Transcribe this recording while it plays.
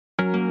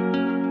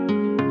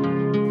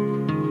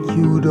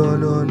You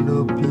done on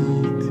the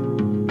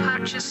beat.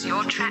 Purchase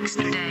your tracks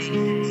today.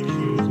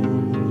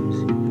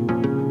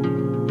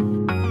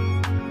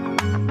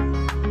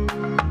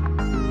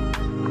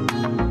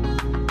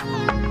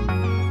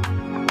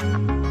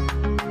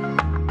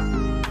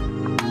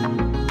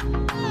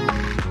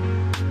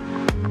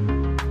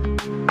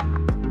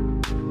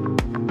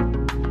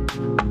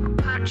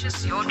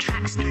 Purchase your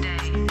tracks today.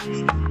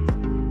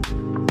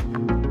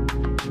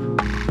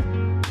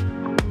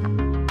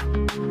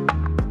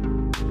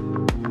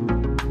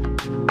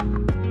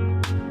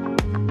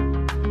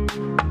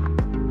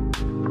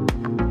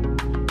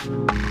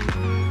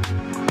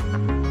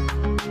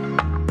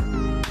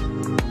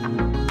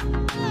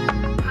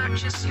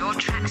 Purchase your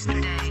tracks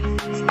today.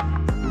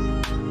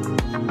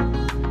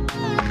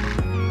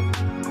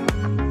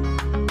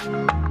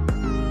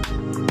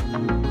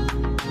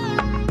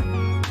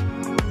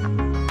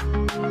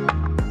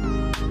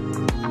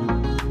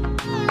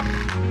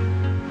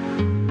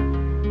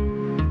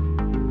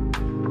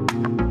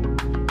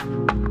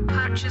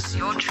 Purchase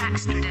your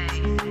tracks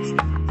today.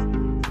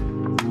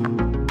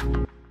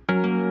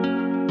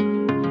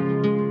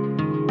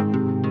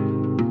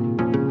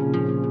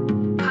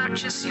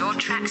 Purchase your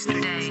tracks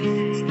today.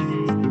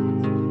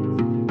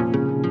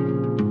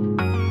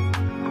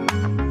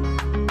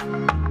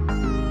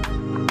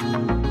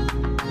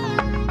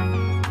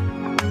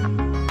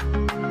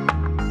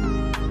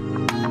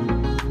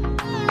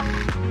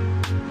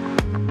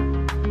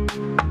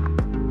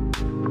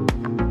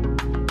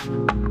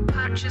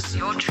 Purchase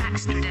your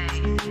tracks today.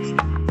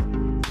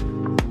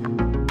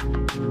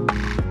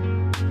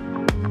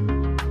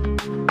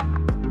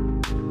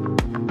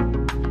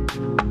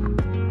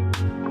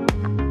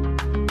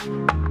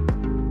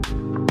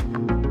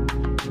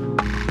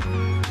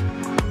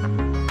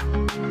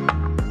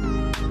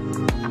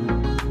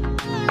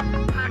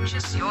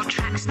 Purchase your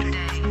tracks today.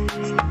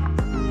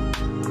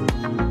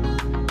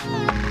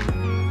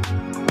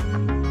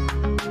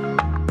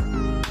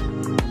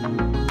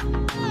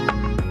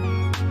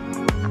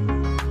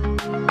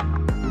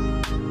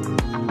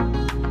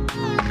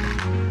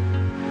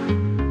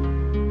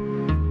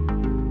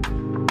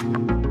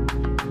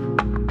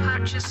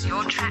 Purchase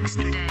your tracks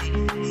today.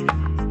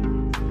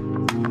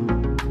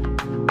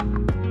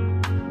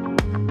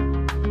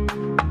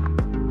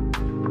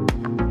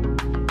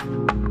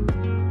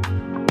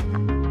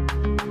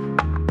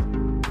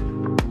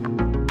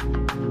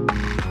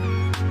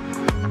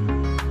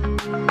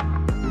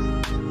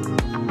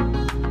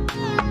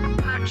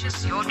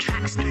 Purchase your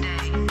tracks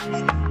today.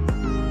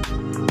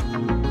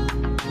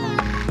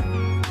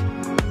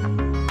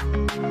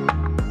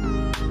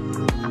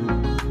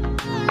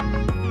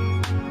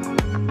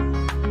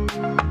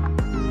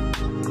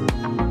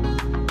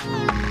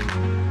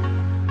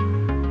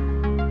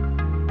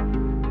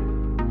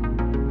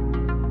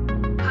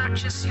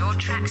 Purchase your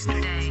tracks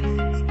today.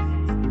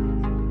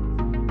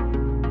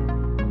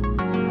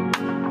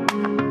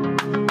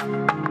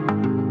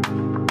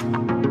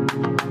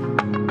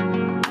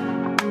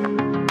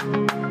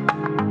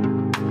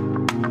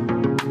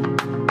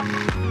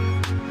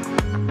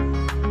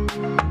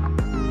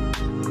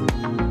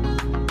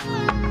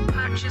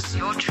 Purchase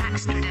your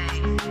tracks today.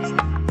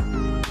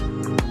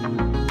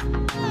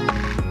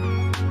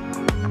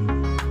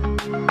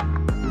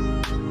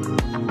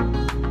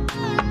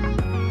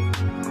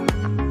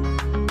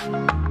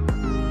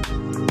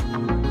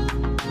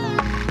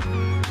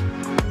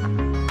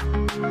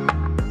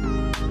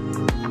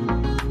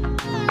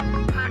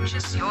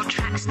 Purchase your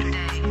tracks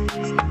today.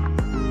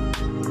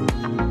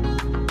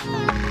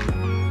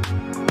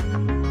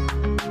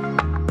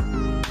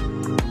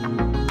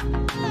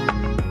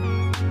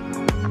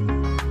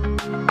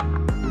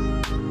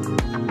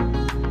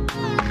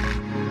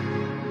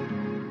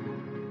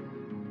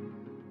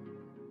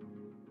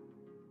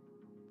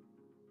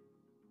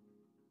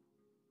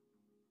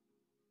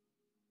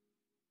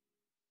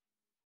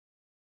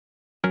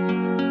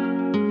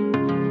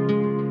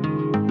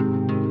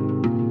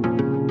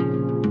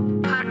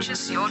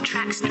 Purchase your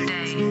tracks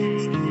today.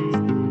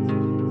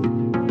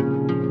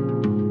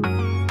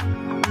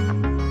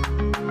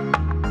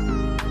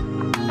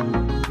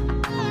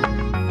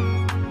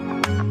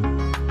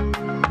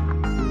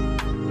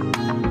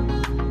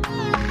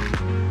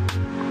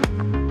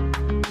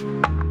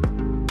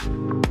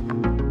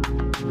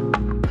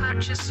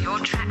 Purchase your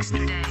tracks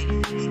today.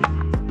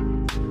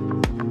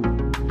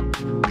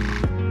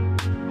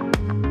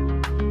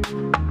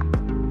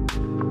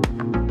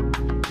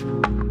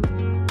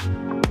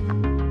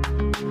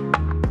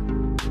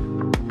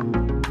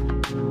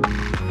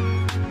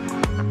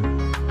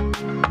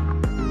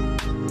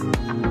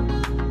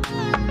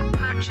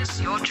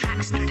 Purchase your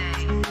tracks today.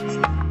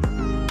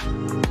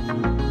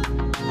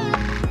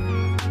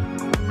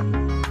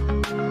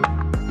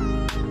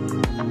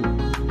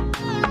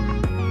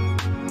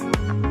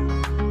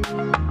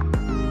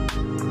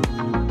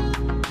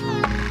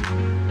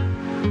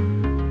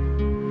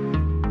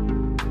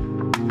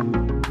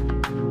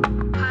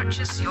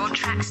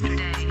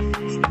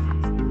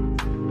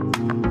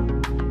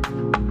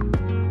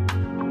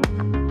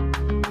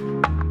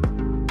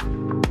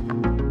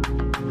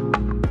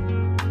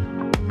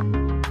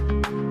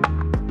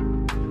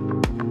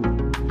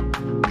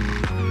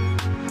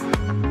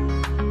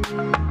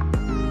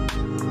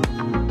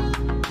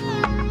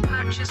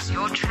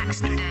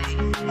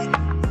 today.